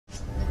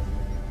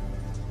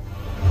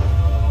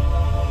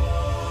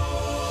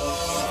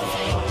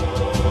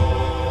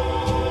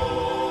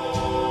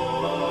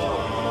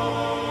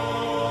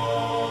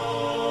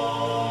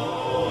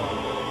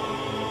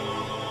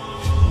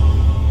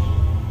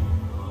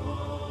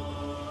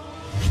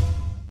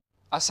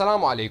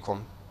Assalamu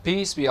alaikum.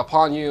 Peace be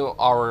upon you,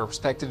 our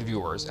respected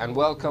viewers, and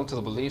welcome to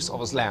the Beliefs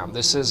of Islam.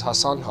 This is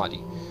Hassan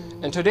Hadi.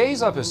 In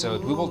today's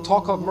episode, we will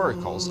talk of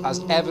miracles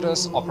as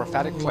evidence of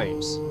prophetic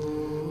claims.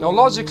 Now,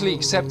 logically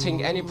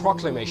accepting any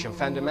proclamation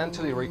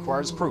fundamentally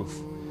requires proof.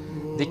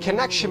 The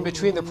connection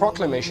between the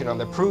proclamation and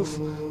the proof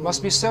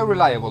must be so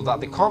reliable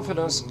that the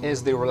confidence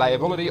is the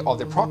reliability of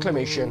the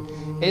proclamation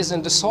is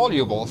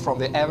indissoluble from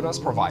the evidence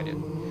provided.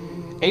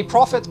 A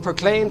prophet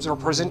proclaims a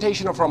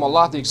representation from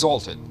Allah the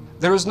Exalted.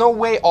 There is no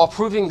way of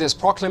proving this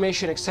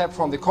proclamation except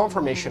from the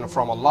confirmation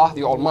from Allah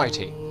the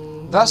Almighty.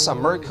 Thus, a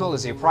miracle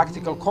is a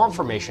practical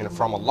confirmation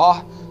from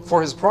Allah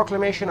for His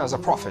proclamation as a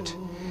prophet.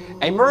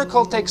 A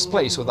miracle takes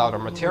place without a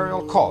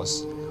material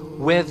cause,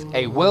 with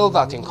a will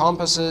that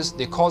encompasses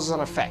the cause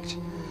and effect.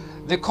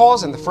 The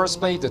cause in the first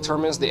place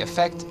determines the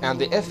effect, and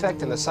the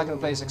effect in the second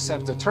place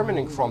accepts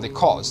determining from the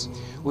cause,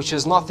 which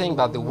is nothing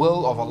but the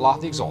will of Allah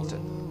the Exalted.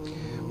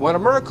 When a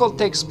miracle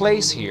takes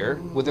place here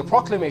with the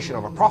proclamation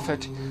of a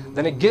prophet,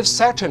 then it gives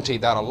certainty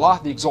that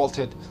Allah the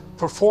Exalted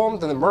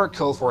performed the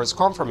miracle for His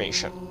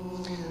confirmation.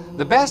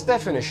 The best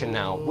definition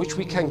now which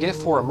we can give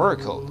for a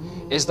miracle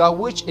is that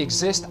which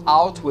exists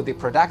out with the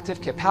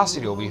productive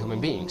capacity of human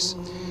beings.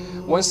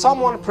 When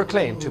someone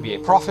proclaimed to be a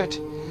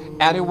prophet,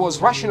 and it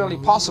was rationally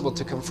possible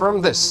to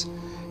confirm this,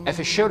 if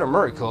he showed a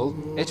miracle,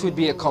 it would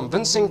be a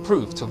convincing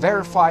proof to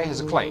verify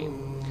his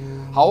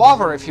claim.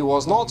 However, if he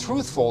was not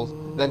truthful,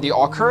 then the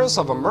occurrence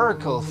of a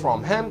miracle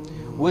from him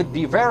would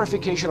be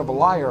verification of a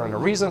liar and a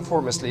reason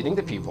for misleading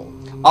the people.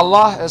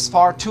 Allah is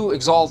far too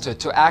exalted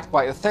to act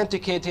by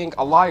authenticating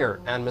a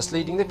liar and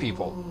misleading the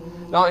people.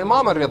 Now,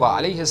 Imam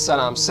alayhi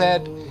salam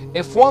said,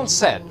 if one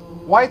said,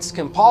 why it's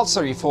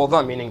compulsory for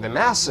them, meaning the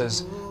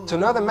masses, to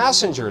know the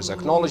messengers,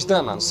 acknowledge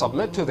them and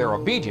submit to their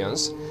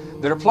obedience,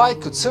 the reply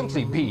could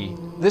simply be,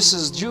 this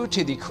is due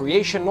to the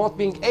creation not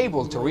being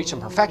able to reach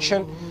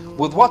imperfection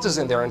with what is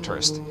in their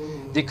interest.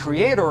 The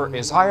Creator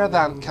is higher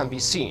than can be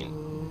seen.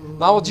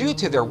 Now, due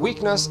to their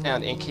weakness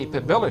and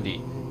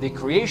incapability, the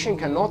creation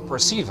cannot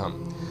perceive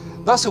Him.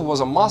 Thus, it was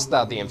a must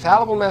that the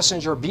infallible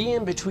messenger be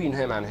in between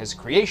Him and His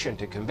creation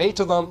to convey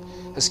to them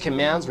His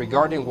commands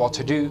regarding what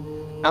to do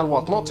and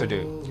what not to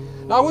do.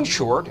 Now, in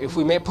short, if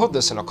we may put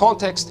this in a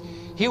context,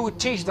 He would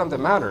teach them the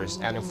manners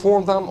and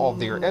inform them of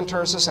their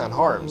interests and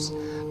harms,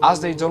 as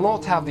they do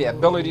not have the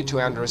ability to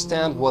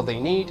understand what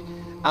they need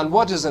and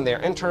what is in their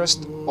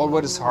interest or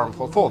what is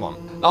harmful for them.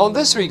 Now, in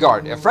this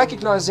regard, if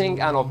recognizing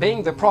and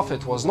obeying the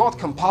Prophet was not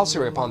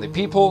compulsory upon the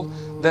people,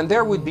 then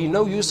there would be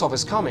no use of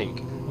his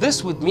coming.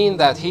 This would mean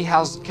that he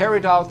has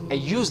carried out a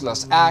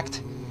useless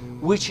act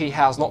which he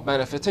has not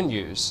benefit in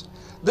use.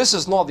 This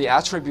is not the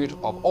attribute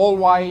of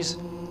all-wise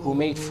who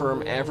made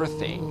firm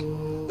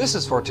everything. This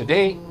is for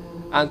today.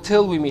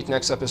 Until we meet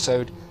next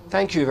episode,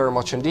 thank you very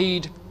much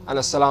indeed, and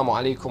Assalamu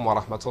alaikum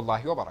wa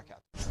rahmatullahi wa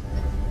barakatuh.